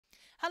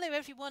Hello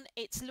everyone,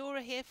 it's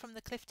Laura here from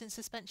the Clifton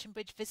Suspension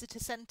Bridge Visitor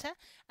Centre,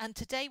 and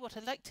today what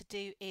I'd like to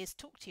do is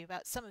talk to you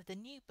about some of the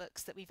new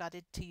books that we've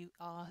added to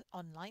our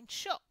online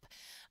shop.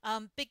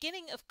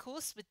 Beginning of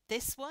course with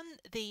this one,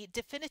 the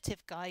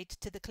definitive guide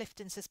to the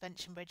Clifton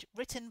Suspension Bridge,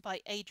 written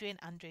by Adrian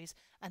Andrews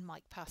and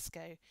Mike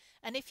Pascoe.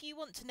 And if you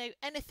want to know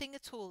anything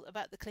at all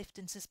about the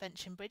Clifton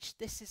Suspension Bridge,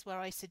 this is where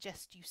I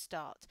suggest you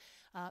start.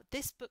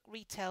 This book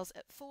retails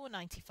at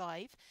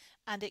 £4.95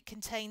 and it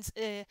contains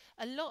a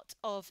lot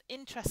of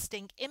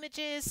interesting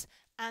images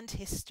and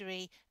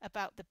history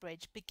about the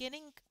bridge,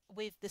 beginning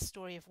with the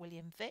story of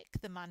William Vick,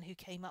 the man who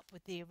came up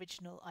with the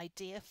original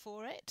idea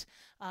for it,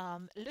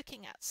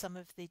 looking at some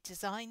of the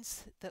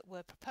designs that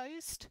were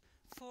proposed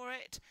for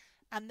it,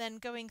 and then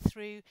going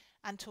through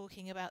and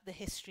talking about the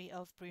history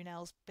of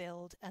Brunel's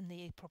build and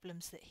the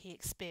problems that he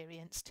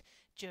experienced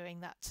during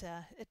that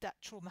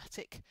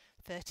traumatic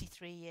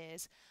 33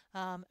 years.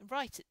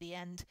 Right at the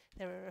end,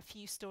 there are a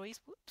few stories.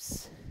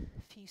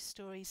 A few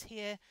stories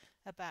here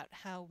about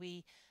how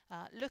we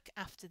look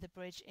after the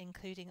bridge,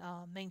 including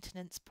our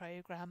maintenance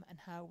program and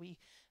how we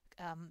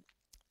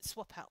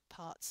swap out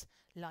parts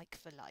like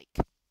for like.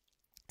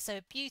 So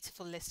a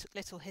beautiful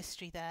little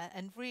history there,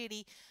 and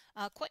really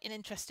quite an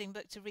interesting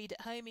book to read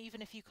at home,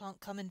 even if you can't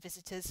come and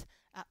visit us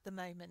at the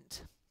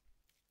moment.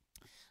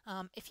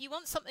 If you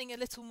want something a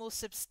little more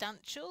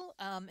substantial,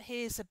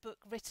 here's a book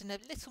written a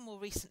little more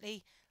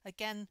recently,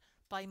 again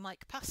by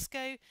Mike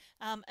Pascoe,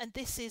 and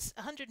this is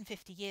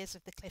 150 years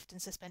of the Clifton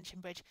Suspension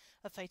Bridge,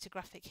 a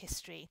photographic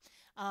history.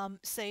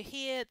 So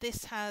here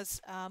this has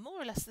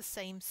more or less the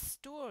same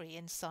story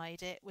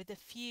inside it with a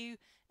few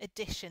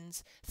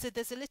additions. So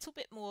there's a little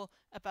bit more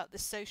about the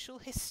social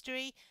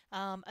history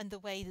and the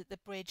way that the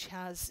bridge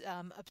has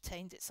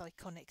obtained its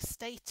iconic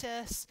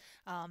status.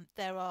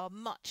 There are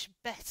much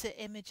better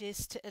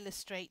images to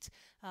illustrate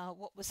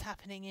what was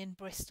happening in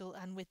Bristol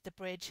and with the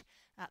bridge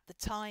at the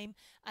time,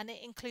 and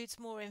it includes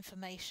more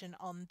information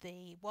on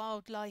the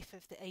wildlife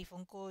of the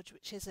Avon Gorge,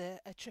 which is a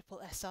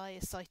triple SI,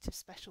 a site of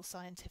special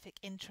scientific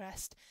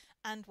interest,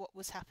 and what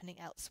was happening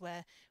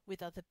elsewhere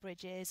with other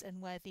bridges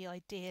and where the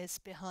ideas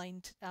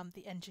behind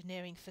the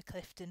engineering for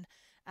Clifton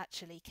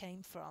actually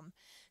came from.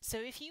 So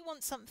if you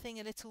want something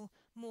a little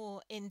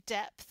more in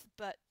depth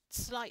but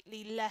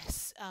slightly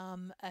less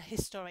a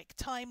historic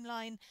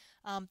timeline,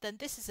 then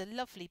this is a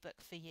lovely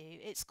book for you.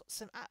 It's got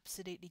some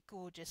absolutely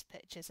gorgeous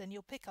pictures, and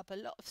you'll pick up a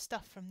lot of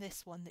stuff from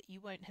this one that you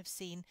won't have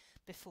seen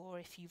before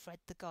if you've read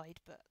the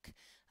guidebook.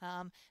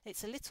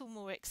 It's a little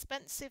more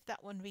expensive.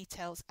 That one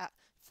retails at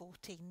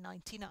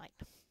 £14.99.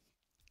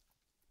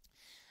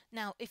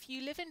 Now, if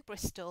you live in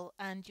Bristol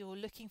and you're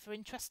looking for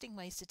interesting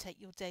ways to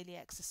take your daily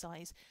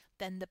exercise,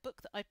 then the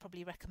book that I'd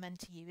probably recommend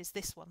to you is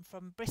this one,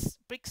 From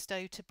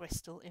Brigstow to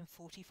Bristol in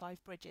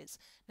 45 Bridges.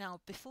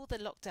 Now, before the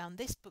lockdown,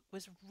 this book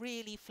was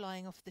really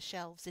flying off the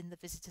shelves in the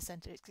visitor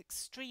centre. It's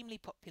extremely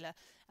popular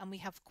and we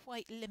have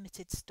quite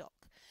limited stock.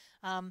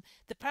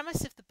 The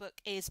premise of the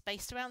book is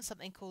based around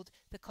something called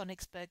the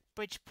Königsberg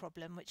Bridge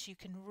problem, which you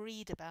can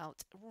read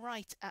about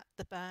right at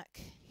the back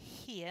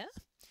here.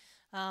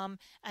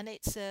 And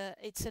it's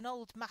an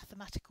old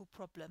mathematical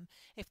problem.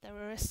 If there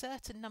are a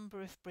certain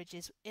number of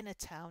bridges in a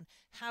town,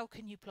 how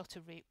can you plot a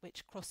route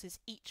which crosses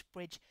each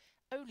bridge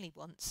only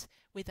once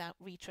without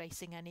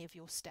retracing any of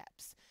your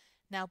steps?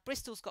 Now,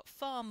 Bristol's got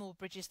far more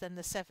bridges than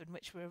the 7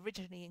 which were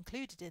originally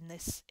included in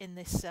this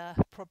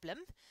problem,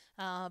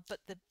 but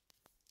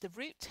the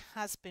route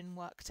has been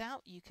worked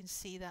out. You can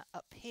see that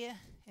up here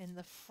in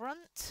the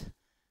front.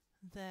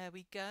 There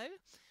we go.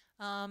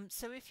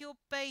 So if you're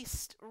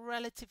based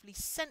relatively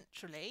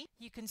centrally,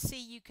 you can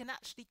see you can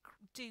actually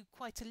do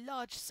quite a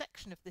large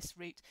section of this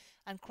route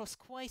and cross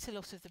quite a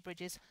lot of the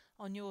bridges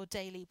on your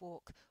daily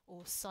walk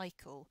or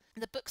cycle.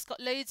 The book's got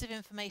loads of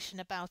information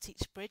about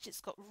each bridge.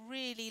 It's got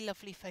really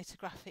lovely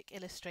photographic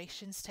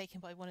illustrations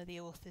taken by one of the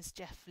authors,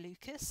 Jeff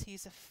Lucas,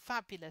 who's a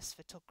fabulous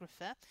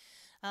photographer.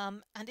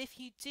 And if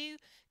you do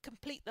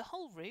complete the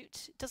whole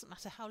route, it doesn't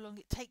matter how long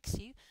it takes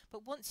you,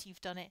 but once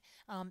you've done it,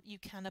 you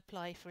can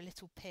apply for a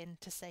little pin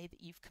to say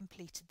that you've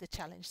completed the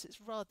challenge. So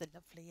it's rather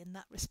lovely in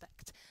that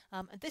respect.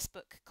 And this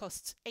book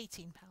costs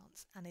 £18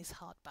 and is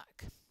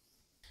hardback.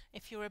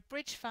 If you're a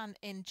bridge fan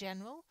in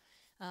general,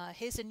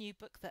 here's a new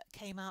book that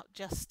came out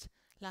just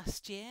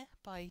last year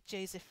by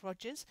Joseph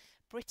Rogers,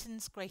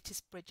 Britain's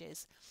Greatest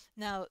Bridges.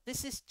 Now,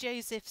 this is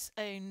Joseph's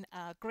own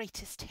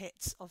greatest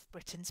hits of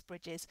Britain's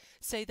bridges.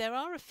 So there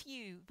are a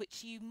few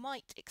which you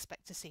might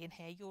expect to see in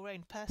here, your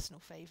own personal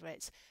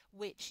favourites,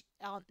 which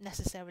aren't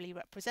necessarily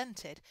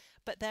represented.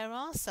 But there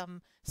are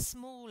some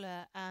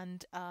smaller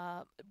and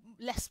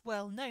less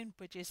well-known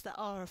bridges that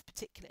are of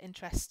particular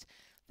interest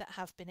that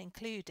have been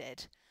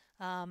included.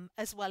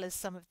 As well as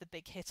some of the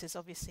big hitters,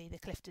 obviously the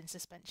Clifton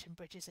Suspension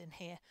Bridge is in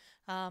here.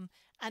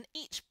 And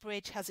each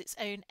bridge has its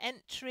own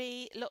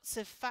entry, lots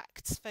of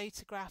facts,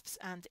 photographs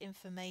and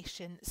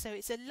information. So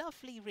it's a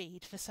lovely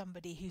read for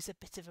somebody who's a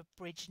bit of a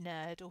bridge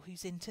nerd or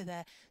who's into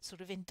their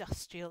sort of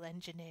industrial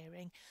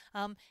engineering.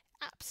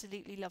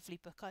 absolutely lovely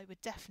book. I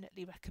would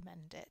definitely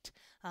recommend it.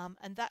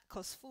 And that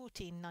costs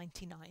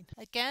 £14.99.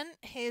 Again,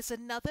 here's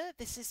another.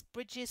 This is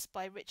Bridges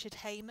by Richard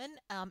Heyman.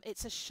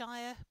 It's a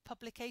Shire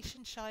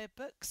publication, Shire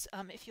Books.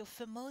 If you're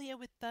familiar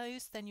with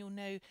those, then you'll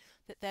know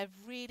that they're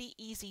really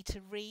easy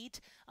to read.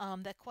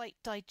 They're quite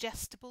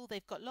digestible.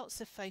 They've got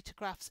lots of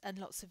photographs and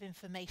lots of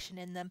information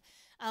in them.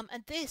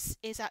 And this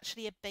is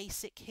actually a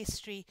basic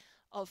history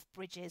of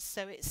bridges.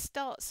 So it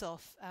starts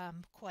off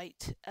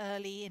quite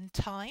early in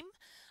time.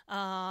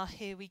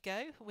 Here we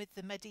go with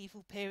the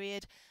medieval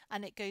period,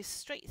 and it goes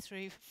straight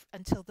through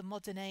until the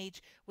modern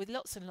age with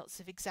lots and lots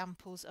of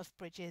examples of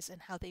bridges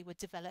and how they were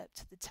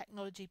developed, the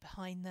technology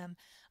behind them.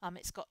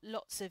 It's got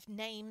lots of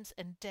names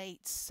and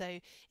dates, so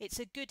it's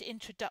a good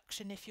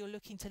introduction if you're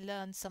looking to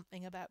learn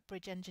something about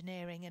bridge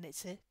engineering and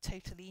it's a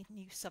totally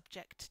new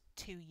subject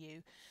to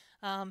you.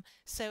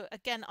 So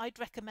again, I'd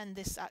recommend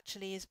this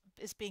actually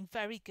as being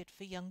very good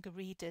for younger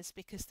readers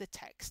because the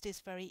text is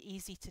very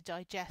easy to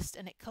digest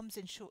and it comes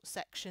in short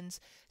sections,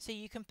 so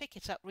you can pick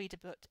it up, read a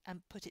book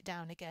and put it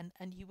down again,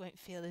 and you won't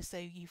feel as though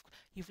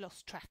you've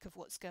lost track of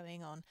what's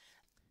going on.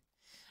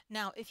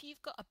 Now, if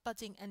you've got a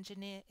budding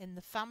engineer in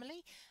the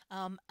family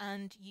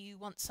and you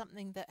want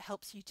something that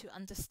helps you to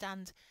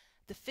understand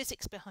the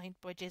physics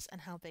behind bridges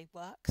and how they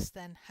work,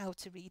 then How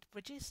to Read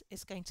Bridges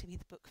is going to be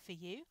the book for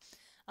you.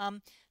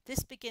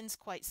 This begins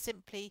quite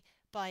simply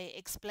by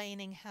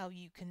explaining how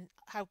you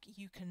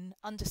can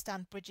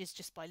understand bridges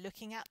just by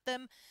looking at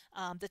them,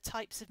 the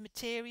types of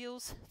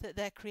materials that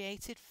they're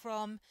created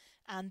from,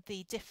 and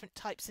the different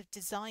types of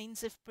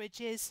designs of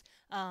bridges.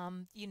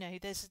 You know,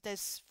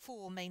 there's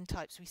four main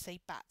types. We say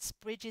BATS: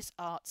 bridges,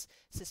 arts,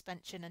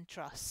 suspension, and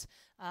truss,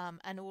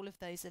 and all of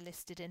those are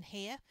listed in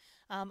here.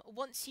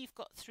 Once you've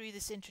got through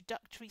this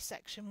introductory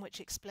section, which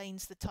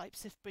explains the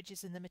types of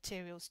bridges and the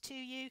materials to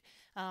you,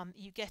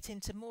 you get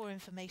into more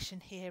information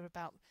here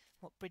about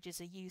what bridges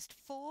are used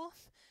for,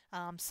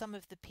 some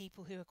of the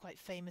people who are quite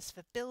famous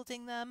for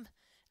building them,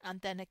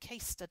 and then a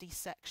case study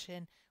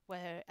section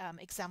where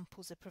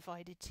examples are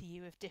provided to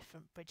you of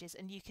different bridges.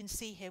 And you can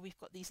see here we've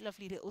got these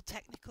lovely little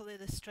technical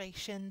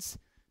illustrations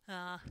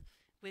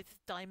with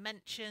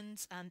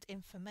dimensions and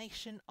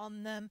information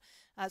on them,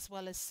 as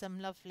well as some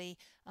lovely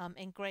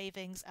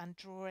engravings and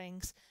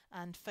drawings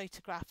and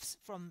photographs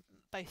from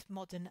both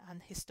modern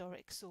and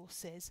historic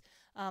sources.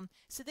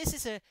 So this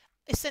is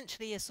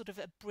essentially a sort of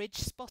a bridge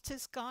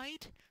spotter's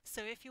guide.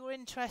 So if you're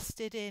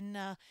interested in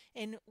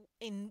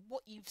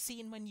what you've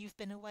seen when you've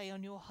been away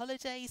on your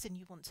holidays and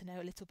you want to know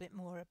a little bit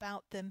more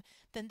about them,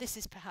 then this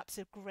is perhaps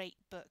a great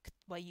book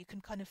where you can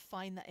kind of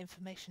find that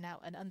information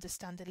out and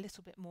understand a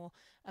little bit more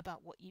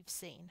about what you've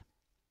seen.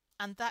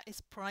 And that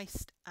is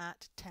priced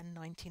at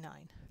 £10.99.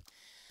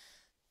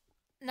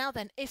 Now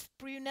then, if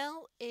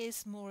Brunel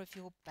is more of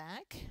your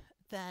bag,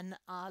 then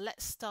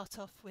let's start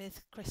off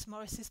with Chris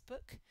Morris's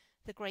book,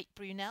 The Great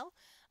Brunel.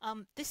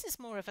 This is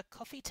more of a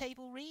coffee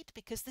table read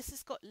because this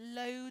has got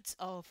loads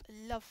of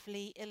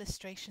lovely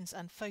illustrations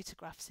and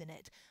photographs in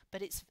it,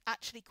 but it's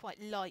actually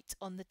quite light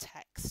on the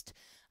text.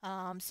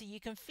 So you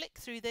can flick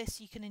through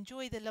this, you can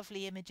enjoy the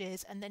lovely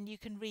images, and then you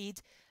can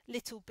read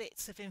little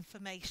bits of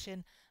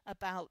information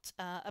about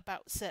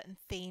certain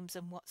themes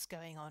and what's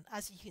going on.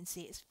 As you can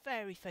see, it's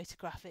very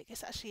photographic.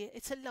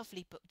 It's a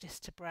lovely book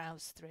just to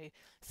browse through.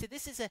 So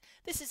this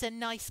is a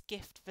nice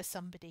gift for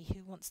somebody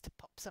who wants to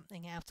pop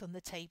something out on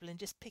the table and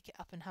just pick it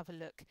up and have a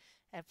look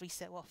every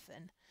so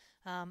often.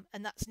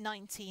 And that's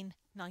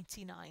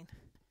 £19.99.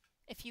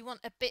 If you want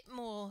a bit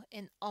more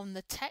on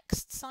the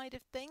text side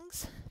of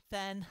things,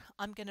 then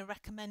I'm going to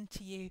recommend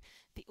to you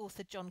the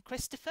author John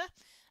Christopher,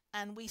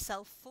 and we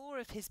sell 4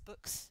 of his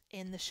books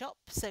in the shop.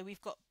 So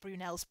we've got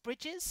Brunel's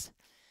Bridges,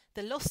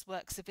 The Lost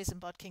Works of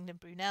Isambard Kingdom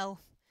Brunel,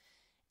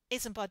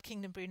 Isambard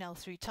Kingdom Brunel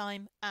Through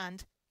Time,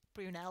 and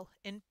Brunel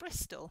in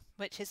Bristol,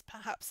 which is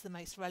perhaps the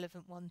most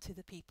relevant one to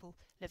the people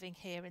living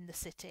here in the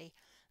city.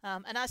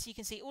 And as you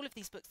can see, all of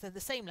these books, they're the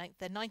same length,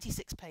 they're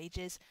 96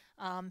 pages.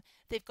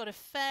 They've got a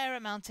fair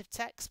amount of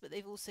text, but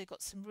they've also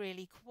got some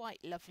really quite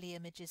lovely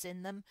images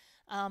in them.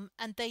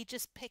 And they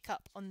just pick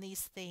up on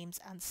these themes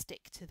and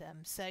stick to them.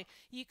 So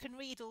you can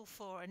read all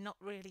 4 and not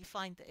really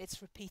find that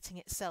it's repeating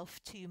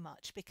itself too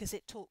much, because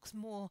it talks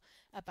more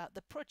about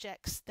the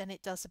projects than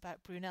it does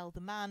about Brunel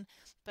the man,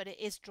 but it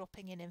is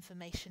dropping in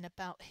information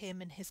about him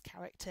and his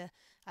character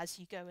as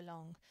you go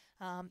along.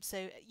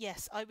 So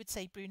yes, I would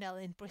say Brunel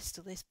in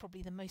Bristol is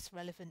probably the most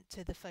relevant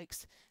to the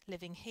folks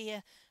living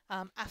here.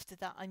 After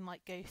that, I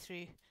might go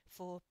through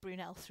for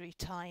Brunel Through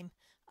Time.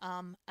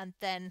 And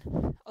then,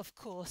 of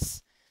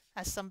course,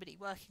 as somebody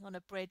working on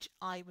a bridge,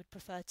 I would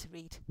prefer to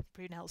read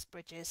Brunel's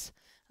Bridges.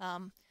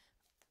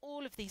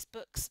 All of these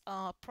books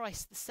are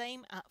priced the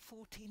same at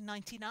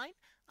 £14.99.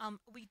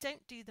 We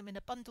don't do them in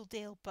a bundle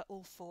deal, but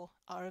all 4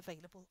 are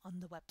available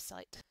on the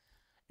website.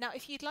 Now,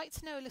 if you'd like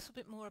to know a little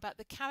bit more about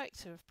the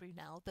character of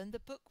Brunel, then the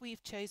book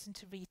we've chosen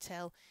to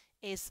retail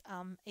is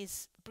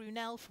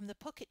Brunel from the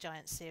Pocket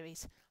Giant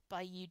series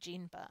by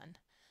Eugene Byrne.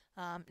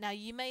 Now,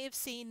 you may have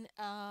seen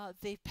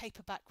the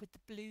paperback with the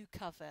blue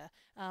cover,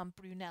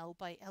 Brunel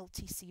by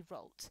LTC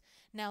Rolt.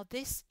 Now,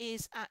 this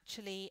is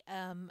actually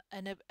an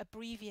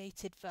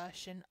abbreviated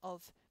version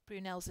of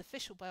Brunel's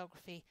official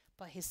biography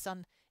by his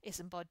son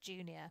Isambard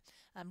Jr.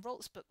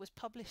 Rolt's book was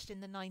published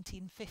in the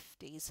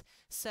 1950s,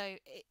 so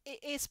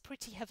it is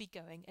pretty heavy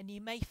going, and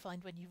you may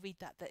find when you read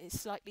that it's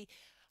slightly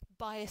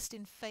biased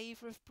in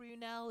favour of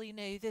Brunel. You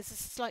know, there's a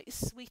slight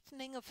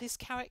sweetening of his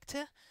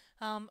character,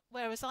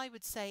 whereas I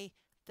would say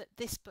that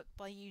this book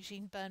by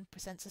Eugene Byrne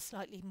presents a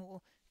slightly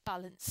more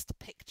balanced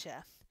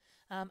picture.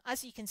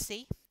 As you can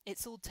see,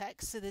 it's all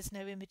text, so there's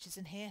no images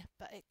in here,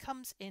 but it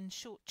comes in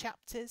short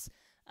chapters,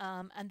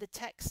 and the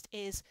text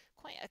is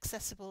quite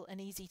accessible and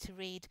easy to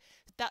read.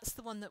 That's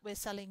the one that we're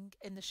selling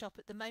in the shop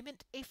at the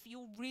moment. If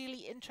you're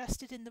really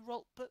interested in the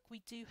Rolt book,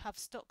 we do have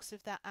stocks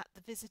of that at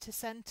the visitor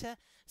centre,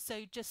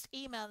 so just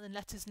email and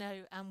let us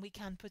know, and we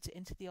can put it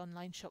into the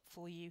online shop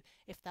for you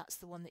if that's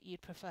the one that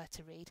you'd prefer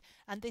to read.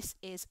 And this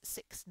is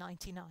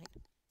 £6.99.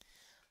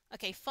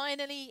 Okay,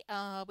 finally,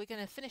 we're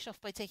going to finish off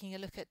by taking a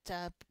look at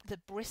the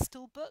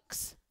Bristol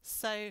books.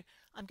 So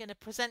I'm going to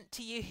present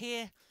to you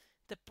here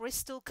the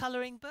Bristol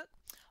colouring book.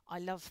 I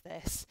love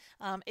this.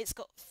 It's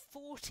got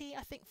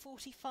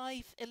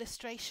 45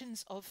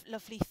 illustrations of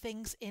lovely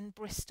things in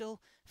Bristol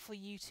for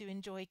you to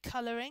enjoy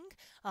colouring.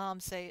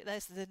 So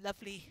there's the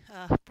lovely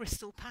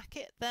Bristol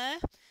packet there.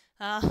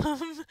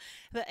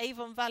 The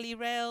Avon Valley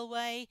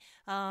Railway.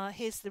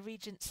 Here's the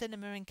Regent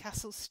Cinema in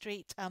Castle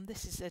Street.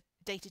 This is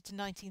dated to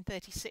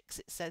 1936,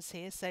 it says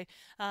here. So,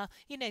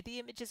 you know, the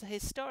images are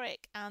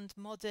historic and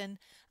modern,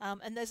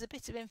 and there's a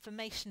bit of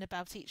information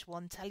about each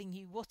one telling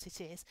you what it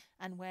is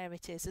and where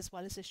it is, as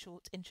well as a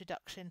short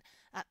introduction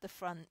at the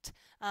front.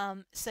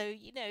 So,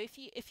 you know,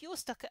 if you're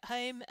stuck at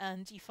home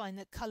and you find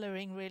that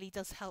colouring really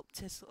does help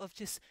to sort of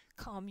just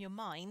calm your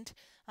mind,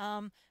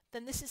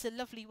 then this is a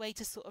lovely way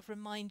to sort of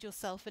remind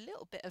yourself a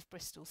little bit of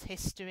Bristol's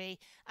history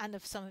and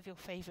of some of your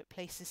favourite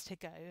places to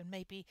go. And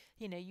maybe,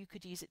 you know, you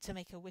could use it to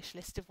make a wish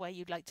list of where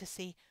you'd like to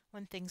see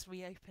when things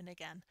reopen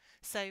again.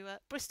 So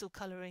Bristol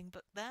colouring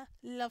book there,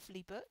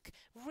 lovely book,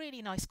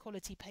 really nice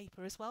quality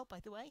paper as well,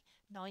 by the way,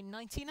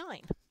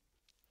 £9.99.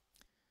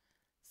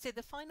 So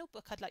the final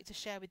book I'd like to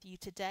share with you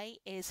today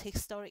is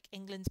Historic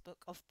England's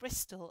Book of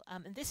Bristol,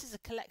 and this is a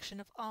collection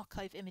of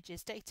archive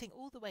images dating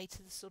all the way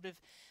to the sort of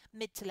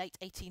mid to late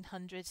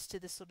 1800s to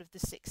the sort of the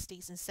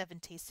 60s and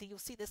 70s. So you'll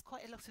see there's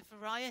quite a lot of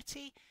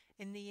variety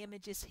in the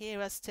images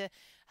here as to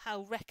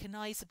how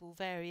recognisable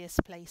various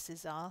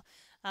places are,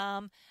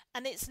 and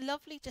it's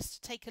lovely just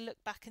to take a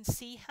look back and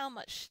see how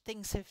much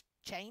things have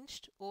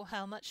changed or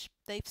how much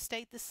they've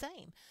stayed the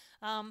same.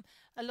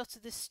 A lot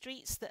of the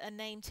streets that are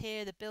named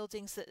here, the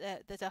buildings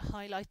that are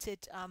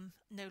highlighted,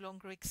 no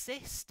longer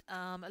exist.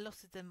 A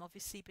lot of them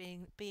obviously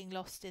being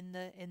lost in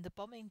the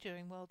bombing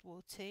during World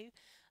War II.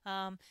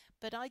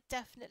 But I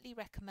definitely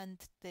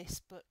recommend this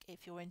book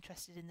if you're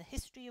interested in the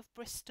history of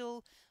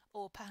Bristol,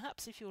 or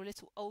perhaps if you're a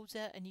little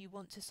older and you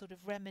want to sort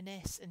of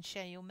reminisce and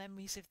share your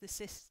memories of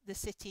the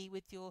city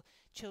with your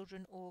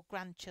children or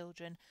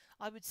grandchildren.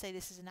 I would say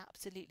this is an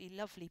absolutely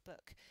lovely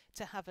book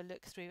to have a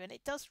look through, and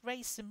it does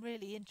raise some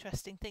really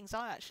interesting things.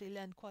 I actually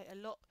learned quite a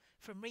lot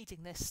from reading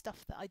this,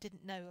 stuff that I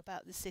didn't know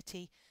about the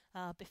city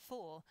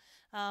before.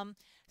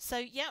 So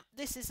yeah,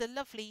 this is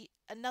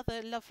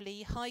another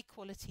lovely high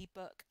quality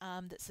book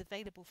that's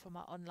available from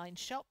our online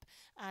shop,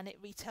 and it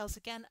retails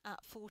again at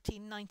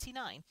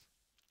 £14.99.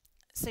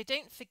 So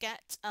don't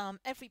forget,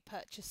 every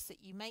purchase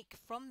that you make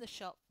from the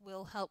shop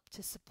will help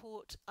to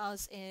support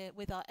us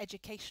with our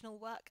educational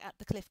work at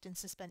the Clifton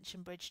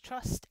Suspension Bridge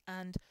Trust,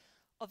 and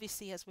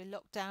obviously as we're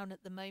locked down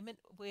at the moment,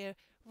 we're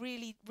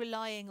really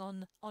relying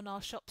on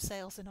our shop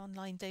sales and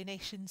online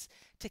donations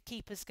to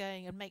keep us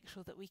going and make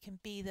sure that we can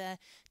be there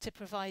to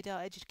provide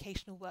our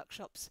educational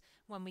workshops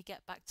when we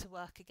get back to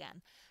work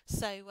again.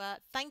 So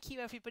thank you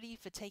everybody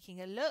for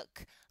taking a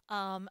look.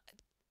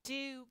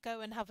 Do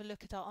go and have a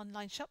look at our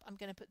online shop. I'm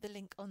going to put the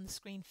link on the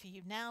screen for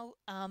you now,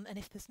 and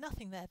if there's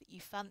nothing there that you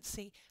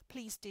fancy,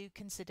 please do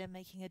consider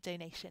making a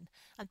donation.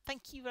 And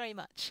thank you very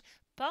much.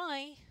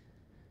 Bye.